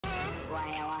Two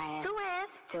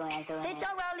hands. Hit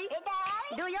your rollie.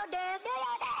 Do your dance.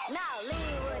 Now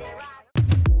lean with it. Rock.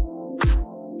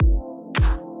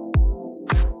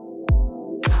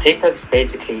 TikTok is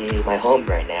basically my home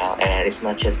right now, and it's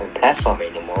not just a platform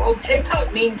anymore. Well,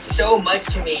 TikTok means so much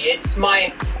to me. It's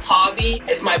my hobby,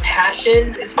 it's my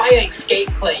passion, it's my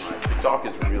escape place. TikTok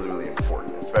is really, really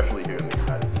important, especially here in the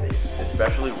United States,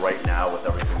 especially right now with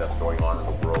everything that's going on in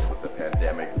the world with the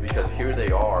pandemic, because here they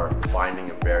are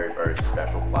finding a very, very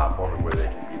special platform where they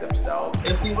can be themselves.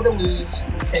 If we were to lose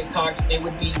TikTok, it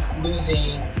would be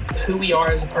losing who we are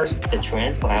as a person. The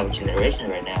trend for our generation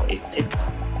right now is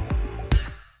TikTok.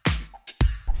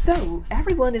 So,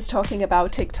 everyone is talking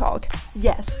about TikTok.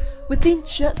 Yes, within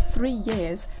just 3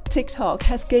 years, TikTok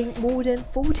has gained more than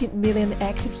 40 million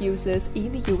active users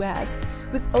in the US,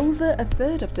 with over a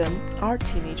third of them are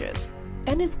teenagers.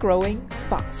 And it's growing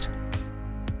fast.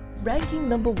 Ranking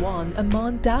number 1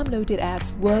 among downloaded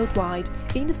apps worldwide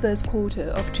in the first quarter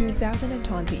of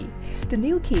 2020, the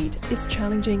new kid is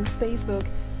challenging Facebook,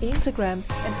 Instagram,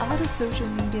 and other social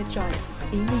media giants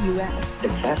in the US. The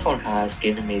platform has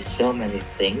given me so many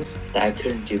things that I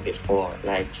couldn't do before,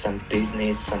 like some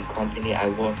business, some company I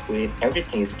work with.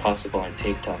 Everything is possible on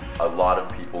TikTok. A lot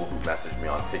of people who message me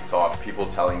on TikTok, people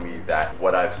telling me that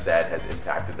what I've said has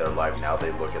impacted their life. Now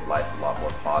they look at life a lot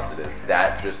more positive.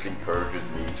 That just encourages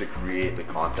me to create the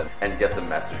content and get the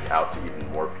message out to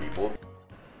even more people.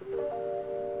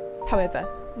 However,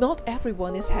 not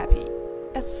everyone is happy,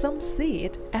 as some see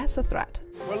it as a threat.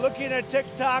 We're looking at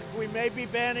TikTok. We may be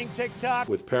banning TikTok.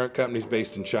 With parent companies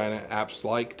based in China, apps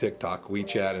like TikTok,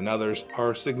 WeChat, and others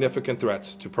are significant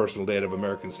threats to personal data of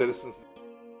American citizens.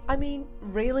 I mean,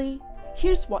 really?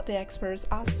 Here's what the experts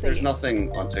are saying. There's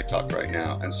nothing on TikTok right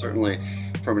now, and certainly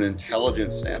from an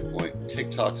intelligence standpoint,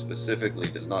 TikTok specifically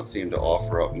does not seem to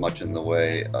offer up much in the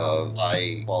way of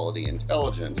high-quality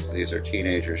intelligence. These are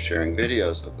teenagers sharing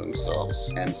videos of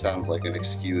themselves, and sounds like an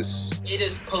excuse. It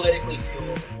is politically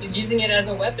fueled. He's using it as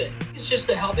a weapon. It's just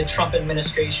to help the Trump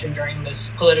administration during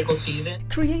this political season.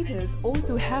 Creators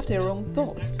also have their own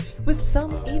thoughts, with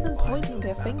some even pointing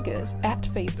their fingers at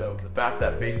Facebook. The fact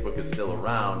that Facebook is still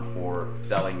around for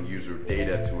selling user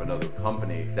data to another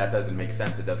company, that doesn't make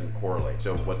sense, it doesn't correlate.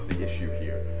 So what's the issue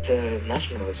here? The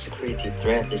national security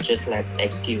threat is just like an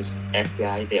excuse.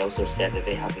 FBI, they also said that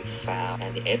they haven't found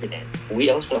any evidence.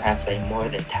 We also have like more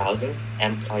than thousands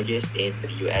employers in the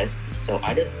US, so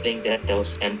I don't think that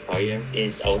those employers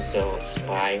is also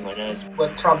spying on us.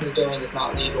 What Trump is doing is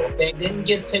not legal. They didn't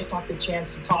give TikTok a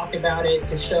chance to talk about it,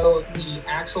 to show the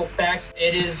actual facts.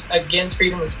 It is against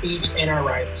freedom of speech and our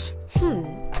rights.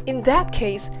 In that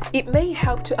case, it may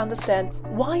help to understand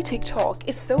why TikTok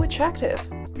is so attractive.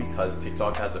 Because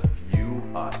TikTok has a few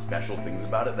special things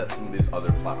about it that some of these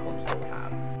other platforms don't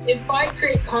have. If I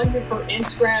create content for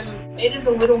Instagram, it is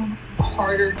a little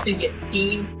harder to get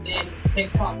seen than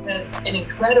TikTok has an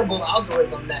incredible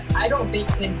algorithm that I don't think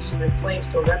can be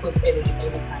replaced or replicated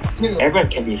anytime soon. Everyone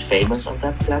can be famous on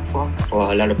that platform.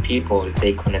 For a lot of people,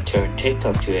 they gonna turn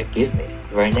TikTok to a business.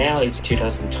 Right now, it's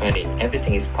 2020.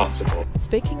 Everything is possible.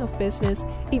 Speaking of business,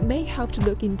 it may help to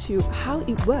look into how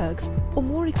it works, or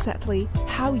more exactly,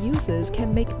 how users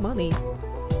can make money.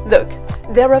 Look,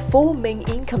 there are 4 main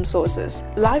income sources: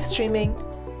 live streaming,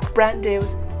 brand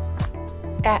deals,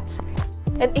 ads,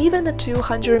 and even a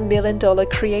 $200 million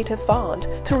creator fund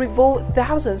to reward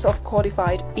thousands of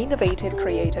qualified, innovative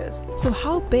creators. So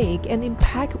how big an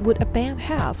impact would a ban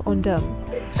have on them?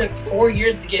 It took 4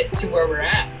 years to get to where we're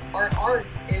at. Our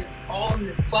art is all on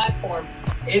this platform.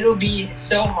 It'll be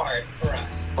so hard for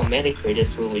us. For many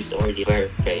creators who is already very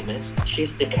famous, she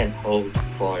still can hold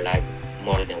for like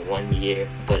more than 1 year,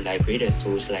 but like creators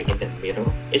who's like in the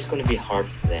middle, it's going to be hard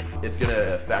for them. It's going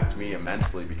to affect me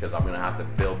immensely because I'm going to have to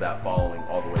build that following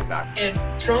all the way back. If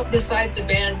Trump decides to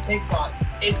ban TikTok,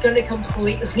 it's going to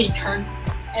completely turn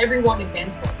everyone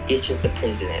against him. He's just the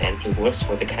president and he works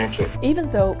for the country. Even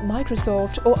though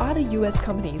Microsoft or other US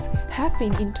companies have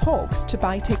been in talks to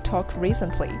buy TikTok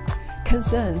recently,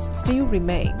 concerns still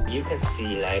remain. You can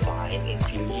see like Vine a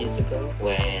few years ago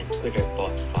when Twitter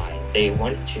bought Vine. They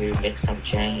wanted to make some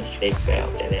change, they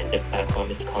failed, and then the platform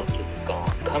is completely gone.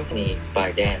 Company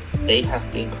ByteDance, they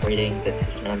have been creating the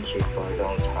technology for a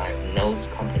long time. No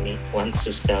company wants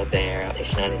to sell their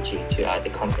technology to other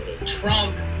companies.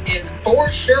 Trump is for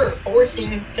sure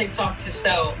forcing TikTok to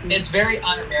sell. It's very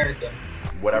un-American.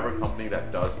 Whatever company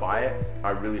that does buy it, I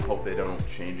really hope they don't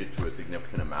change it to a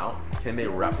significant amount. Can they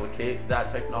replicate that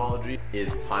technology?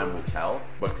 Time will tell,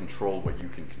 but control what you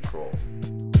can control.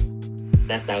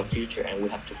 That's our future, and we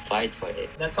have to fight for it.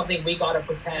 That's something we gotta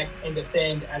protect and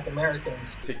defend as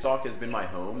Americans. TikTok has been my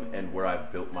home and where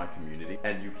I've built my community,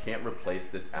 and you can't replace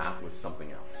this app with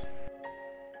something else.